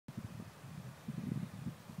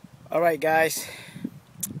Alright guys,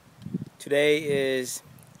 today is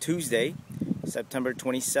Tuesday, September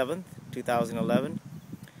 27th, 2011.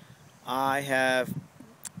 I have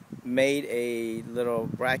made a little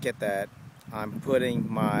bracket that I'm putting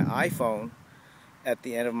my iPhone at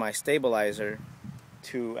the end of my stabilizer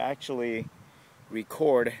to actually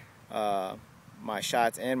record my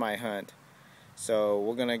shots and my hunt. So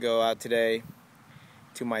we're going to go out today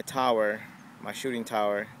to my tower, my shooting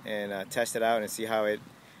tower, and test it out and see how it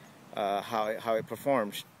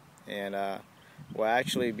performs. And we'll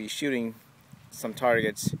actually be shooting some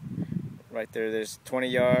targets right there. There's 20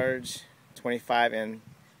 yards, 25, and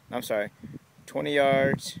I'm sorry, 20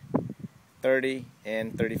 yards, 30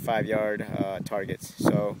 and 35 yard targets.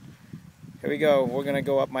 So here we go. We're gonna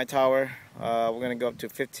go up my tower. We're gonna go up to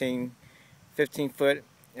 15 foot,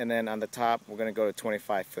 and then on the top we're gonna go to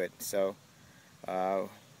 25 foot. So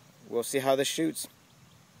we'll see how this shoots.